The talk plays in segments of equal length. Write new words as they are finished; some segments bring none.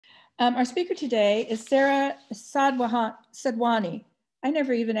Our speaker today is Sarah Sadhwani. I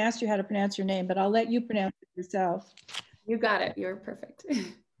never even asked you how to pronounce your name, but I'll let you pronounce it yourself. You got it. You're perfect.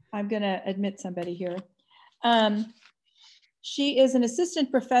 I'm going to admit somebody here. She is an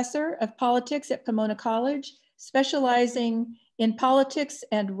assistant professor of politics at Pomona College, specializing in politics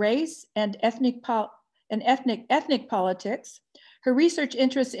and race and ethnic politics. Her research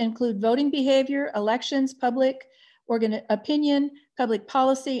interests include voting behavior, elections, public opinion, public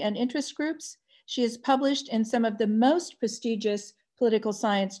policy, and interest groups. She is published in some of the most prestigious political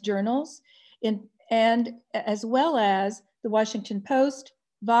science journals, and as well as the Washington Post,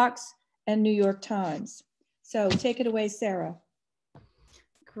 Vox, and New York Times. So take it away, Sarah.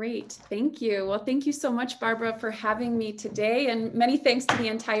 Great, thank you. Well, thank you so much, Barbara, for having me today, and many thanks to the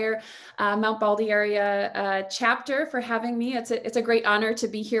entire Mount Baldy area chapter for having me. It's a great honor to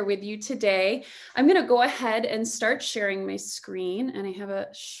be here with you today. I'm going to go ahead and start sharing my screen, and I have a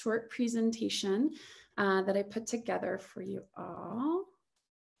short presentation that I put together for you all.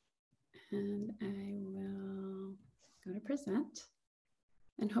 And I will go to present,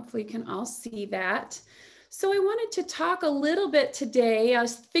 and hopefully you can all see that. So I wanted to talk a little bit today. I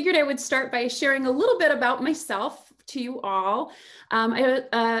figured I would start by sharing a little bit about myself to you all.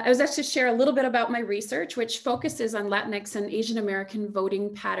 I was asked to share a little bit about my research, which focuses on Latinx and Asian American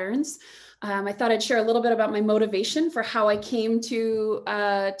voting patterns. I thought I'd share a little bit about my motivation for how I came to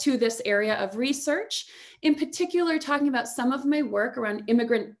this area of research, in particular talking about some of my work around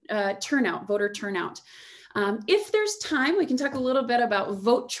immigrant turnout, voter turnout. If there's time, we can talk a little bit about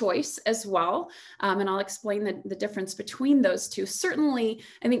vote choice as well, and I'll explain the difference between those two. Certainly,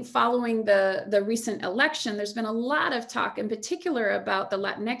 I think following the recent election, there's been a lot of talk in particular about the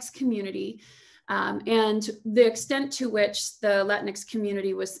Latinx community and the extent to which the Latinx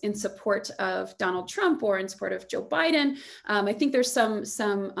community was in support of Donald Trump or in support of Joe Biden. I think there's some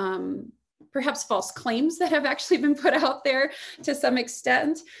perhaps false claims that have actually been put out there to some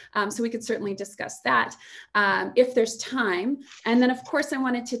extent. So we could certainly discuss that if there's time. And then of course, I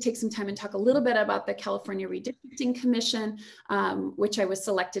wanted to take some time and talk a little bit about the California Redistricting Commission, which I was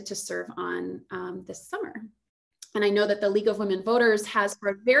selected to serve on this summer. And I know that the League of Women Voters has for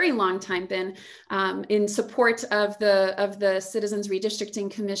a very long time been in support of the Citizens Redistricting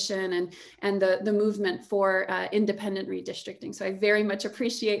Commission and the movement for independent redistricting. So I very much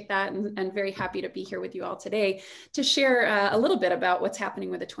appreciate that and very happy to be here with you all today to share a little bit about what's happening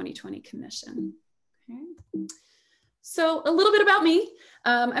with the 2020 Commission. Okay. So a little bit about me.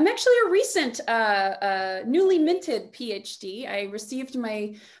 I'm actually a recent newly minted PhD. I received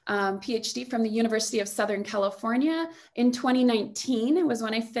my PhD from the University of Southern California in 2019. It was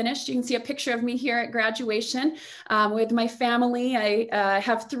when I finished. You can see a picture of me here at graduation with my family. I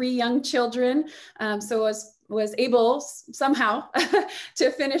have 3 young children, so I was able somehow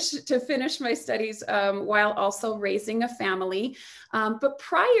to finish my studies while also raising a family. But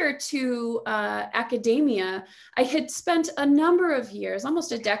prior to academia, I had spent a number of years,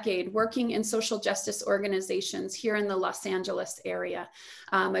 almost a decade, working in social justice organizations here in the Los Angeles area.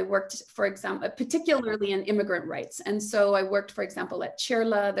 I worked, for example, particularly in immigrant rights. And so I worked, for example, at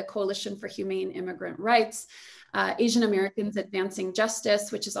CHIRLA, the Coalition for Humane Immigrant Rights, Asian Americans Advancing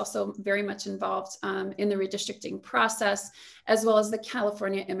Justice, which is also very much involved in the redistricting process, as well as the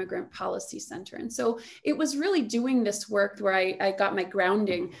California Immigrant Policy Center. And so it was really doing this work where I got my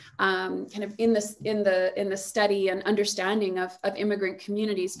grounding kind of in the study and understanding of immigrant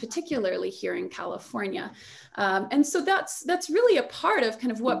communities, particularly here in California. And so that's really a part of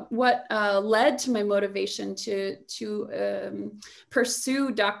kind of what led to my motivation to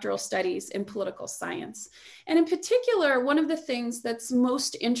pursue doctoral studies in political science. And in particular, one of the things that's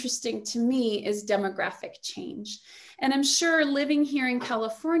most interesting to me is demographic change. And I'm sure living here in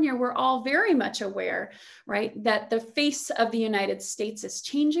California, we're all very much aware, right, that the face of the United States is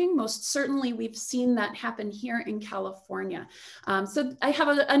changing. Most certainly, we've seen that happen here in California. So I have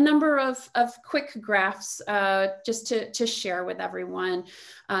a number of quick graphs just to share with everyone.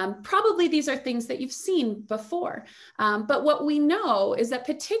 Probably these are things that you've seen before. But what we know is that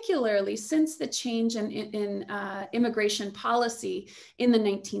particularly since the change in immigration policy in the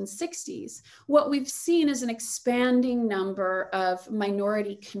 1960s, what we've seen is an expanding number of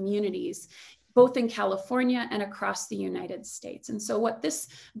minority communities, both in California and across the United States. And so what this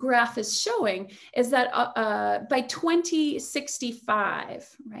graph is showing is that by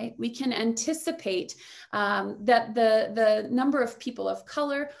 2065, right, we can anticipate that the number of people of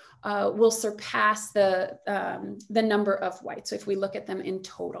color will surpass the number of whites. So if we look at them in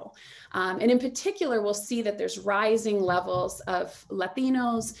total. And in particular, we'll see that there's rising levels of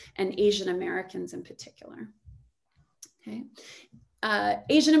Latinos and Asian Americans in particular. Okay.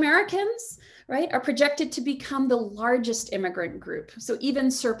 Asian Americans, right, are projected to become the largest immigrant group. So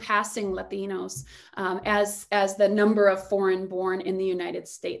even surpassing Latinos as the number of foreign born in the United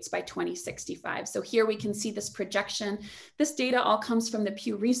States by 2065. So here we can see this projection. This data all comes from the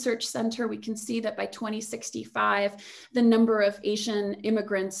Pew Research Center. We can see that by 2065, the number of Asian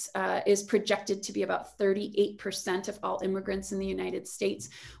immigrants is projected to be about 38% of all immigrants in the United States,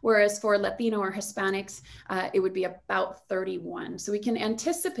 whereas for Latino or Hispanics, it would be about 31. So we can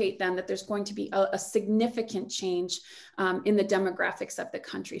anticipate then that there's going to be a significant change in the demographics of the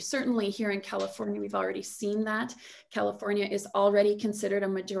country. Certainly here in California, we've already seen that. California is already considered a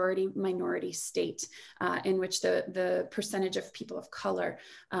majority minority state in which the percentage of people of color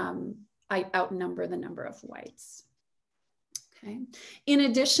outnumber the number of whites. Okay. In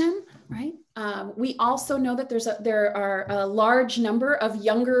addition, right, we also know that there are a large number of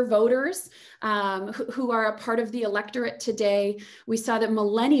younger voters who are a part of the electorate today. We saw that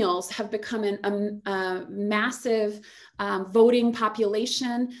millennials have become a massive voting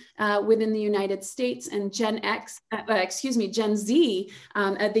population within the United States, and Gen Z,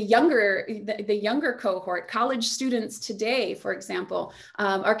 the younger cohort, college students today, for example,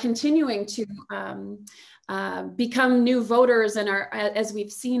 are continuing to become new voters and are, as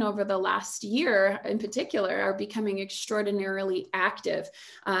we've seen over the last year in particular, are becoming extraordinarily active.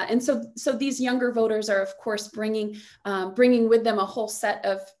 And so these younger voters are, of course, bringing with them a whole set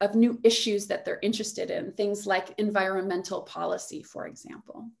of new issues that they're interested in, things like environmental policy, for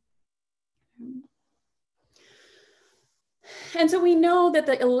example. And so we know that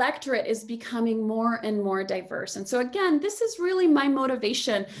the electorate is becoming more and more diverse. And so again, this is really my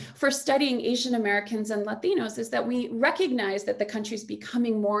motivation for studying Asian Americans and Latinos, is that we recognize that the country is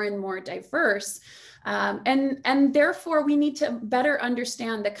becoming more and more diverse. And therefore, we need to better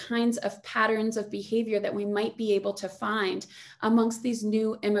understand the kinds of patterns of behavior that we might be able to find amongst these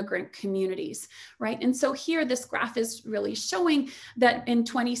new immigrant communities, right? And so here, this graph is really showing that in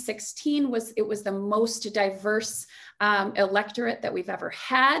 2016 it was the most diverse electorate that we've ever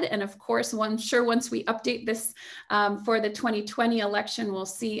had. And of course, I'm sure once we update this for the 2020 election, we'll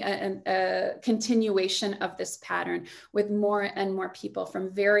see a continuation of this pattern with more and more people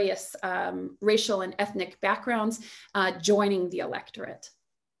from various racial and ethnic backgrounds joining the electorate.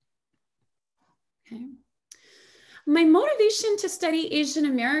 Okay. My motivation to study Asian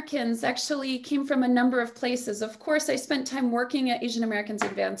Americans actually came from a number of places. Of course, I spent time working at Asian Americans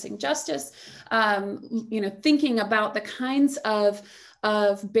Advancing Justice, thinking about the kinds of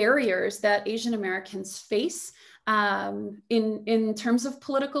barriers that Asian Americans face in terms of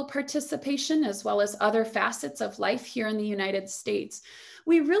political participation, as well as other facets of life here in the United States.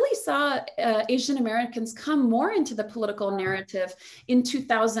 We really saw Asian Americans come more into the political narrative in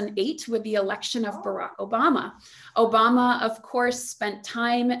 2008 with the election of Barack Obama. Obama, of course, spent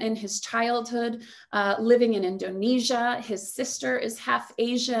time in his childhood living in Indonesia. His sister is half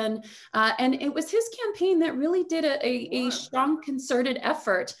Asian. And it was his campaign that really did a strong concerted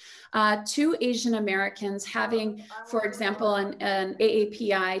effort to Asian Americans, having, for example, an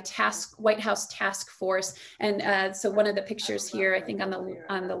AAPI White House task force. And so one of the pictures here, I think on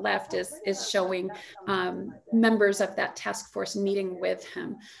the left, is showing members of that task force meeting with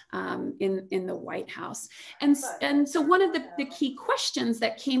him in the White House. And so one of the key questions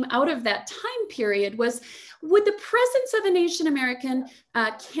that came out of that time period was, would the presence of an Asian American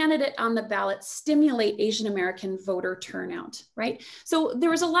candidate on the ballot stimulate Asian American voter turnout, right? So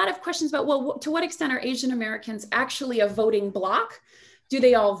there was a lot of questions about, well, to what extent are Asian Americans actually a voting bloc? Do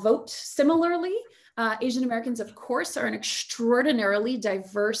they all vote similarly? Asian Americans, of course, are an extraordinarily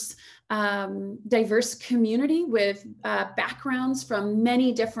diverse community with backgrounds from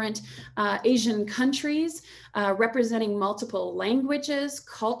many different Asian countries, representing multiple languages,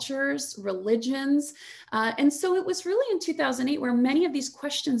 cultures, religions. And so it was really in 2008 where many of these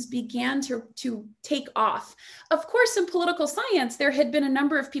questions began to take off. Of course, in political science, there had been a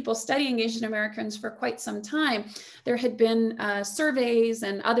number of people studying Asian Americans for quite some time. There had been surveys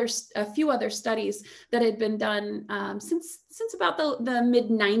and a few other studies that had been done since about the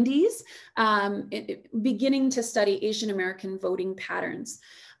mid-90s, beginning to study Asian American voting patterns.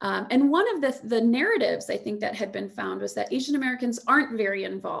 And one of the narratives I think that had been found was that Asian Americans aren't very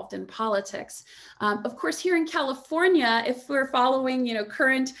involved in politics. Of course, here in California, if we're following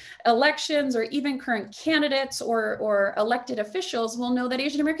current elections or even current candidates or elected officials, we'll know that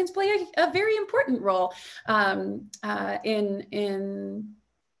Asian Americans play a very important role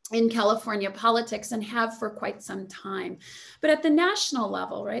in California politics and have for quite some time. But at the national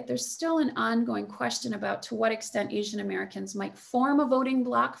level, right, there's still an ongoing question about to what extent Asian Americans might form a voting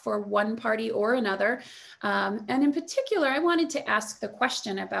bloc for one party or another. And in particular, I wanted to ask the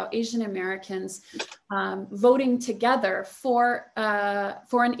question about Asian Americans voting together for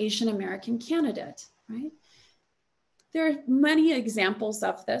an Asian American candidate, right? There are many examples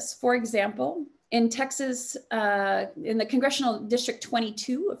of this. For example, in Texas, in the Congressional District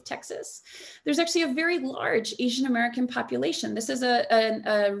 22 of Texas, there's actually a very large Asian American population. This is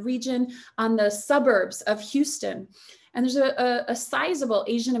a region on the suburbs of Houston, and there's a sizable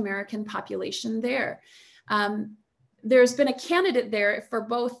Asian American population there. There's been a candidate there for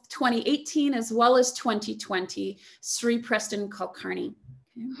both 2018 as well as 2020, Sri Preston Kulkarni.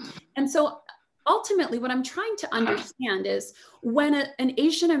 Okay. And so ultimately, what I'm trying to understand is when an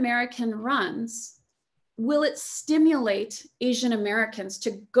Asian American runs, will it stimulate Asian Americans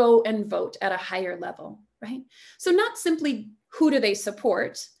to go and vote at a higher level, right? So not simply who do they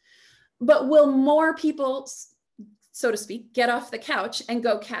support, but will more people, so to speak, get off the couch and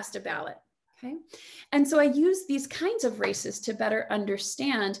go cast a ballot? Okay. And so I use these kinds of races to better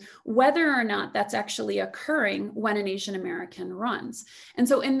understand whether or not that's actually occurring when an Asian American runs. And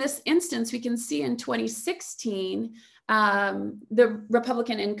so in this instance, we can see in 2016, the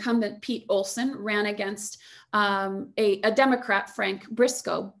Republican incumbent Pete Olson ran against a Democrat, Frank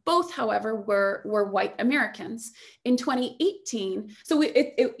Briscoe. Both, however, were white Americans. In 2018, so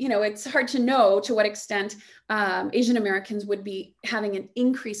it's hard to know to what extent Asian Americans would be having an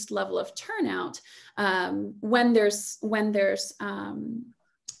increased level of turnout when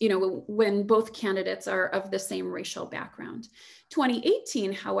both candidates are of the same racial background.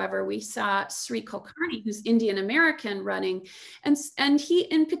 2018, however, we saw Sri Kulkarni, who's Indian American, running, and he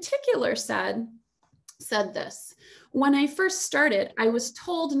in particular said this: when I first started, I was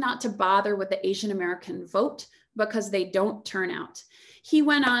told not to bother with the Asian American vote because they don't turn out. He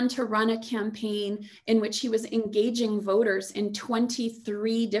went on to run a campaign in which he was engaging voters in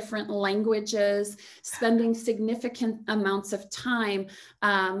 23 different languages, spending significant amounts of time,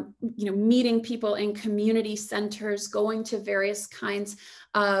 meeting people in community centers, going to various kinds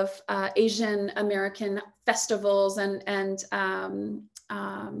of Asian American festivals and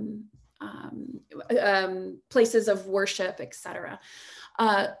places of worship, etc.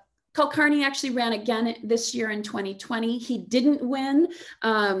 Kulkarni actually ran again this year in 2020. He didn't win.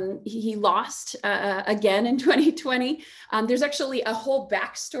 He lost again in 2020. There's actually a whole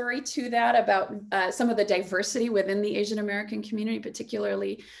backstory to that about some of the diversity within the Asian American community,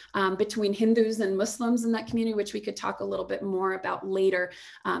 particularly between Hindus and Muslims in that community, which we could talk a little bit more about later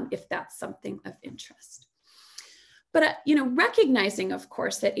if that's something of interest. But recognizing, of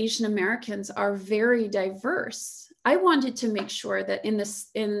course, that Asian Americans are very diverse, I wanted to make sure that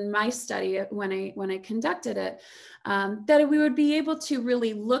in my study, when I conducted it, that we would be able to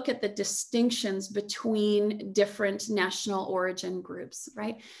really look at the distinctions between different national origin groups,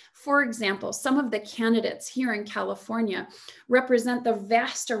 right? For example, some of the candidates here in California represent the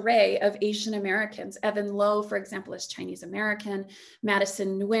vast array of Asian Americans. Evan Lowe, for example, is Chinese American.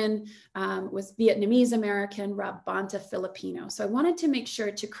 Madison Nguyen was Vietnamese American. Rob Bonta, Filipino. So I wanted to make sure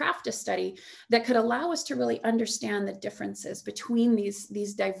to craft a study that could allow us to really understand the differences between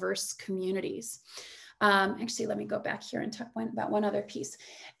these diverse communities. Actually, let me go back here and talk about one other piece.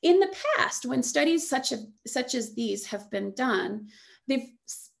 In the past, when studies such as these have been done, they've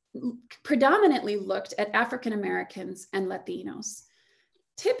predominantly looked at African Americans and Latinos.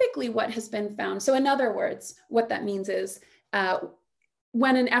 Typically what has been found, so in other words, what that means is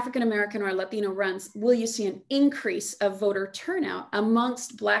when an African American or a Latino runs, will you see an increase of voter turnout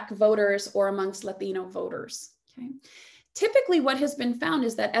amongst Black voters or amongst Latino voters? Okay. Typically what has been found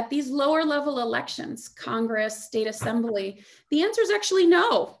is that at these lower level elections, Congress, state assembly, the answer is actually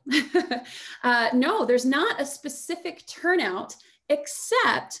no. No, there's not a specific turnout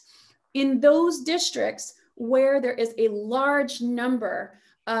except in those districts where there is a large number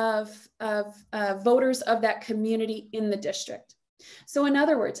of voters of that community in the district. So in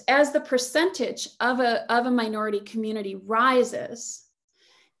other words, as the percentage of a minority community rises,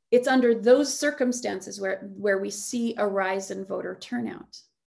 it's under those circumstances where we see a rise in voter turnout.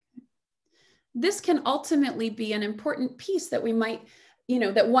 This can ultimately be an important piece that we might,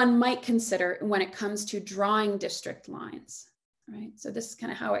 that one might consider when it comes to drawing district lines, right? So this is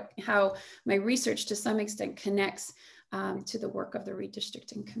kind of how my research to some extent connects to the work of the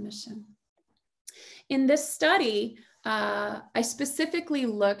Redistricting Commission. In this study, I specifically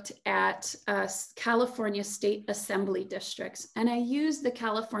looked at California state assembly districts, and I used the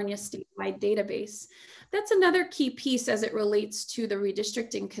California statewide database. That's another key piece as it relates to the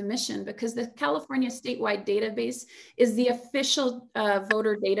Redistricting Commission, because the California statewide database is the official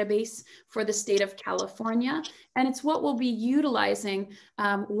voter database for the state of California. And it's what we'll be utilizing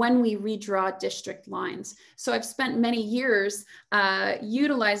when we redraw district lines. So I've spent many years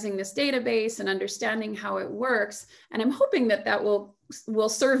utilizing this database and understanding how it works. And I'm hoping that that will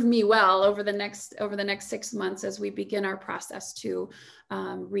serve me well over the next 6 months as we begin our process to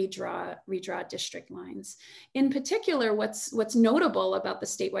redraw district lines. In particular, what's notable about the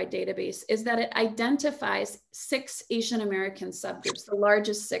statewide database is that it identifies 6 Asian American subgroups, the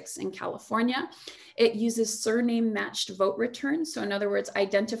largest 6 in California. It uses surname matched vote returns. So in other words,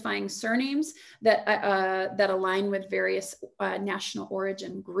 identifying surnames that, that align with various national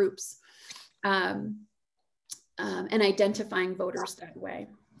origin groups. And identifying voters that way.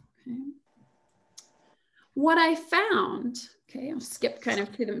 Okay. What I found, okay, I'll skip kind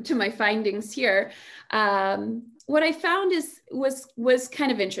of to my findings here. What I found was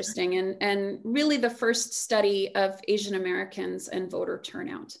kind of interesting and really the first study of Asian Americans and voter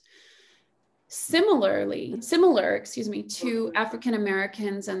turnout. Similar, to African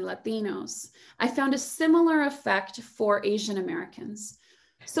Americans and Latinos, I found a similar effect for Asian Americans.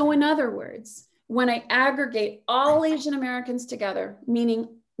 So in other words, when I aggregate all Asian Americans together, meaning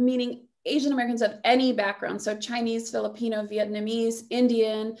Asian Americans of any background, so Chinese, Filipino, Vietnamese,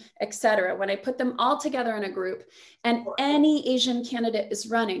 Indian, etc., when I put them all together in a group and any Asian candidate is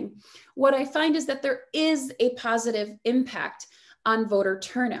running, what I find is that there is a positive impact on voter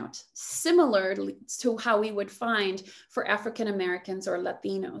turnout, similar to how we would find for African Americans or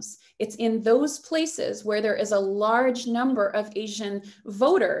Latinos. It's in those places where there is a large number of Asian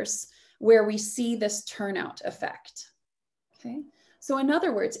voters where we see this turnout effect, okay? So in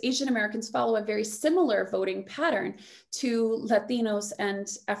other words, Asian Americans follow a very similar voting pattern to Latinos and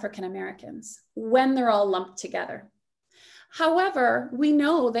African Americans when they're all lumped together. However, we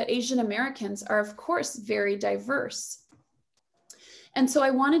know that Asian Americans are, of course, very diverse. And so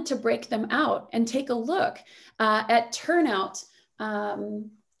I wanted to break them out and take a look at turnout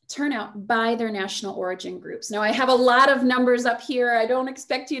by their national origin groups. Now I have a lot of numbers up here. I don't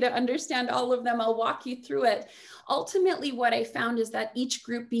expect you to understand all of them. I'll walk you through it. Ultimately, what I found is that each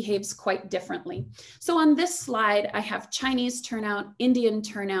group behaves quite differently. So on this slide, I have Chinese turnout, Indian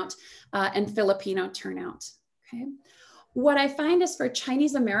turnout, and Filipino turnout, okay? What I find is for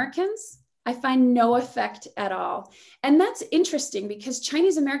Chinese Americans, I find no effect at all. And that's interesting because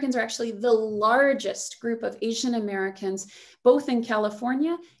Chinese Americans are actually the largest group of Asian Americans, both in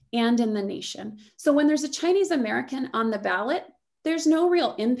California and in the nation. So when there's a Chinese American on the ballot, there's no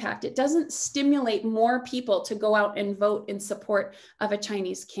real impact. It doesn't stimulate more people to go out and vote in support of a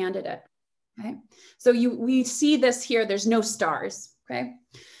Chinese candidate, okay? So we see this here, there's no stars, okay?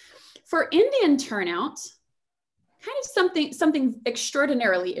 For Indian turnout, kind of something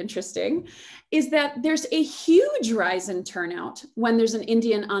extraordinarily interesting is that there's a huge rise in turnout when there's an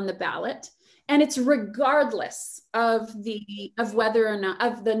Indian on the ballot, and it's regardless of whether or not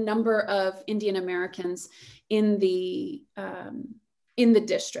of the number of Indian Americans in the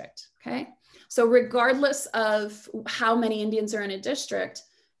district. Okay, so regardless of how many Indians are in a district,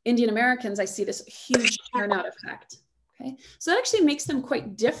 Indian Americans, I see this huge turnout effect. Okay, so that actually makes them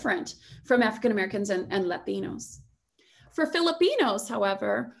quite different from African Americans and Latinos. For Filipinos,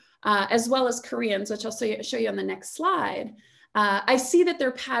 however, as well as Koreans, which I'll show you on the next slide, I see that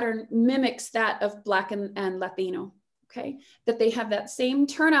their pattern mimics that of Black and Latino, okay? That they have that same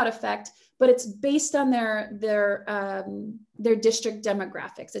turnout effect, but it's based on their district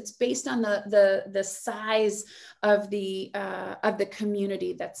demographics. It's based on the size of the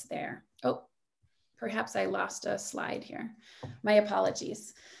community that's there. Oh, perhaps I lost a slide here. My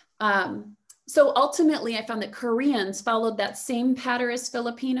apologies. So ultimately, I found that Koreans followed that same pattern as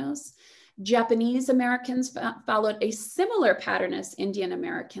Filipinos. Japanese Americans followed a similar pattern as Indian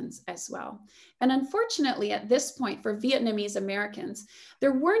Americans as well. And unfortunately, at this point for Vietnamese Americans,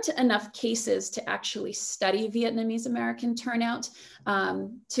 there weren't enough cases to actually study Vietnamese American turnout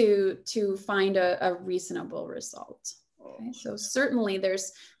to find a reasonable result. Okay? So certainly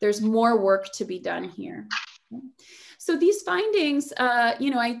there's more work to be done here. Okay? So these findings,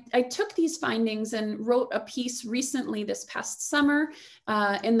 I took these findings and wrote a piece recently this past summer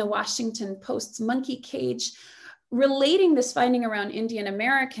in the Washington Post's Monkey Cage, relating this finding around Indian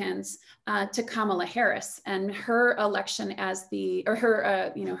Americans to Kamala Harris and her election as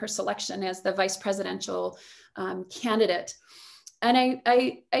her selection as the vice presidential candidate. And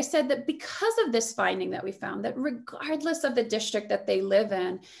I said that because of this finding that we found, that regardless of the district that they live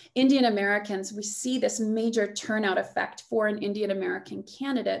in, Indian Americans, we see this major turnout effect for an Indian American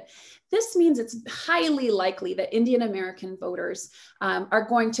candidate. This means it's highly likely that Indian American voters are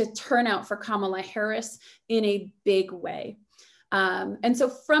going to turn out for Kamala Harris in a big way. And so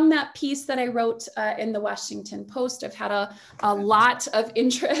from that piece that I wrote in the Washington Post, I've had a lot of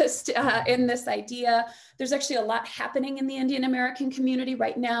interest in this idea. There's actually a lot happening in the Indian American community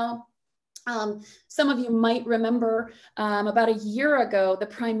right now. Some of you might remember about a year ago, the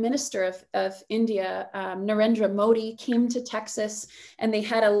Prime Minister of India, Narendra Modi, came to Texas, and they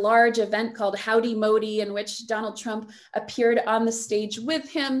had a large event called Howdy Modi, in which Donald Trump appeared on the stage with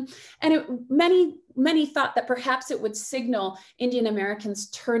him. And many thought that perhaps it would signal Indian Americans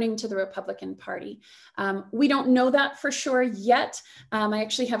turning to the Republican Party. We don't know that for sure yet. I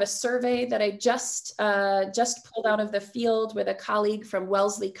actually have a survey that I just pulled out of the field with a colleague from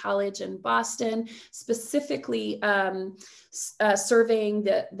Wellesley College in Boston, specifically surveying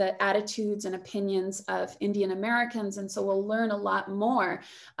the attitudes and opinions of Indian Americans. And so we'll learn a lot more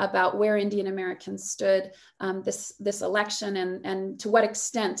about where Indian Americans stood this election and to what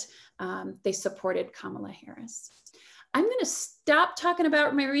extent they supported Kamala Harris. I'm going to stop talking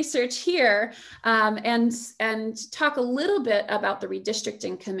about my research here and talk a little bit about the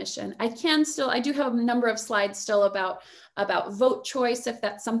Redistricting Commission. I do have a number of slides still about vote choice, if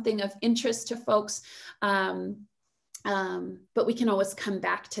that's something of interest to folks. But we can always come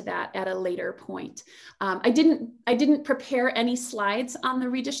back to that at a later point. I didn't prepare any slides on the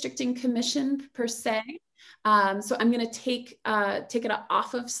Redistricting Commission per se. So I'm going to take it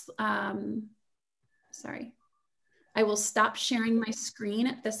off of, sorry. I will stop sharing my screen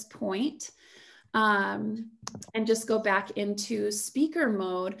at this point, and just go back into speaker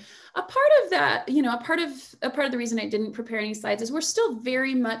mode. A part of that, a part of the reason I didn't prepare any slides is we're still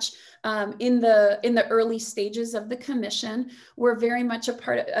very much in the early stages of the commission. We're very much a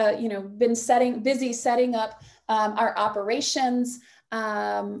part of, busy setting up our operations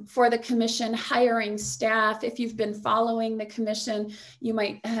for the commission, hiring staff. If you've been following the commission, you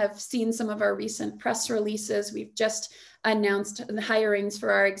might have seen some of our recent press releases. We've just announced the hirings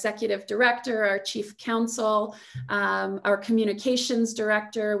for our executive director, our chief counsel, our communications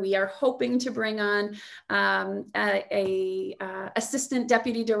director. We are hoping to bring on assistant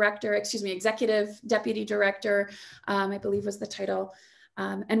deputy director, executive deputy director, I believe was the title.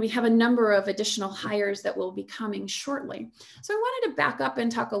 And we have a number of additional hires that will be coming shortly. So I wanted to back up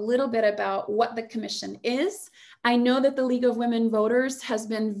and talk a little bit about what the commission is. I know that the League of Women Voters has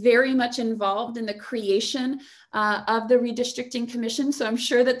been very much involved in the creation of the Redistricting Commission. So I'm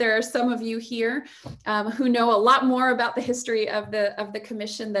sure that there are some of you here who know a lot more about the history of the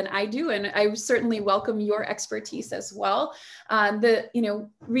commission than I do. And I certainly welcome your expertise as well.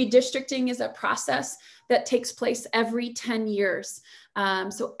 Redistricting is a process that takes place every 10 years.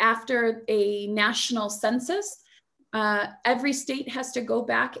 So after a national census, every state has to go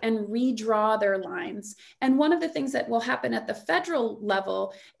back and redraw their lines. And one of the things that will happen at the federal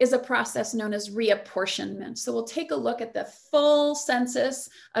level is a process known as reapportionment. So we'll take a look at the full census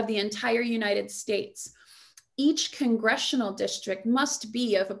of the entire United States. Each congressional district must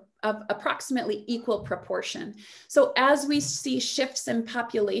be of approximately equal proportion. So as we see shifts in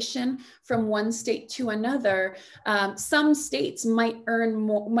population from one state to another, some states might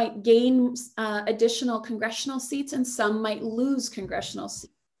gain additional congressional seats, and some might lose congressional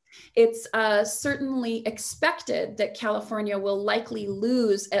seats. It's certainly expected that California will likely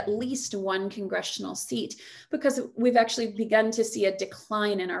lose at least one congressional seat because we've actually begun to see a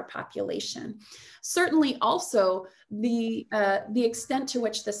decline in our population. Certainly also the extent to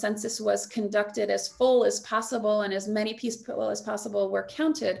which the census was conducted as full as possible and as many people as possible were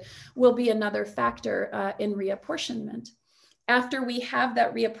counted will be another factor in reapportionment. After we have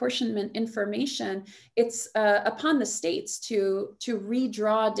that reapportionment information, it's upon the states to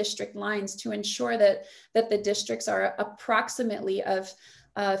redraw district lines to ensure that the districts are approximately of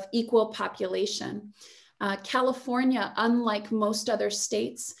equal population. California, unlike most other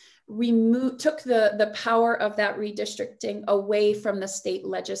states, took the power of that redistricting away from the state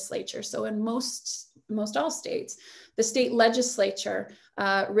legislature. So in most all states, the state legislature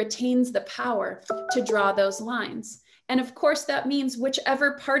retains the power to draw those lines. And of course, that means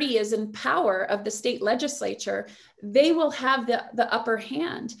whichever party is in power of the state legislature, they will have the upper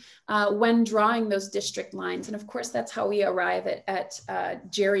hand when drawing those district lines. And of course, that's how we arrive at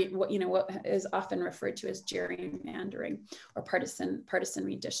what is often referred to as gerrymandering or partisan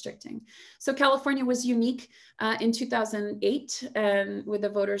redistricting. So California was unique in 2008 with the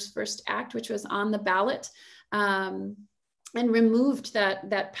Voters First Act, which was on the ballot. and removed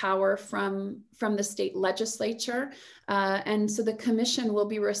that power from the state legislature. And so the commission will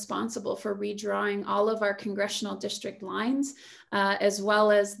be responsible for redrawing all of our congressional district lines, as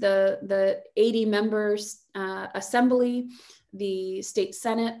well as the 80 members assembly, the state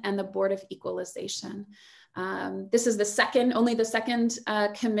Senate, and the Board of Equalization. This is only the second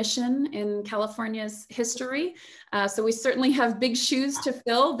commission in California's history. So we certainly have big shoes to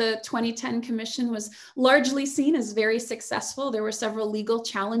fill. The 2010 commission was largely seen as very successful. There were several legal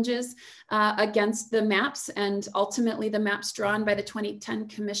challenges against the maps, and ultimately the maps drawn by the 2010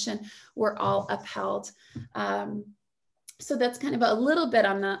 commission were all upheld. So that's kind of a little bit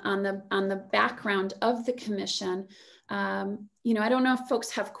on the background of the commission. You know, I don't know if folks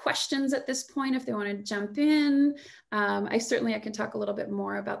have questions at this point, if they want to jump in. I can talk a little bit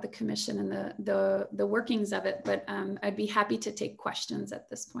more about the commission and the workings of it, but I'd be happy to take questions at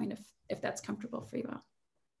this point if that's comfortable for you all.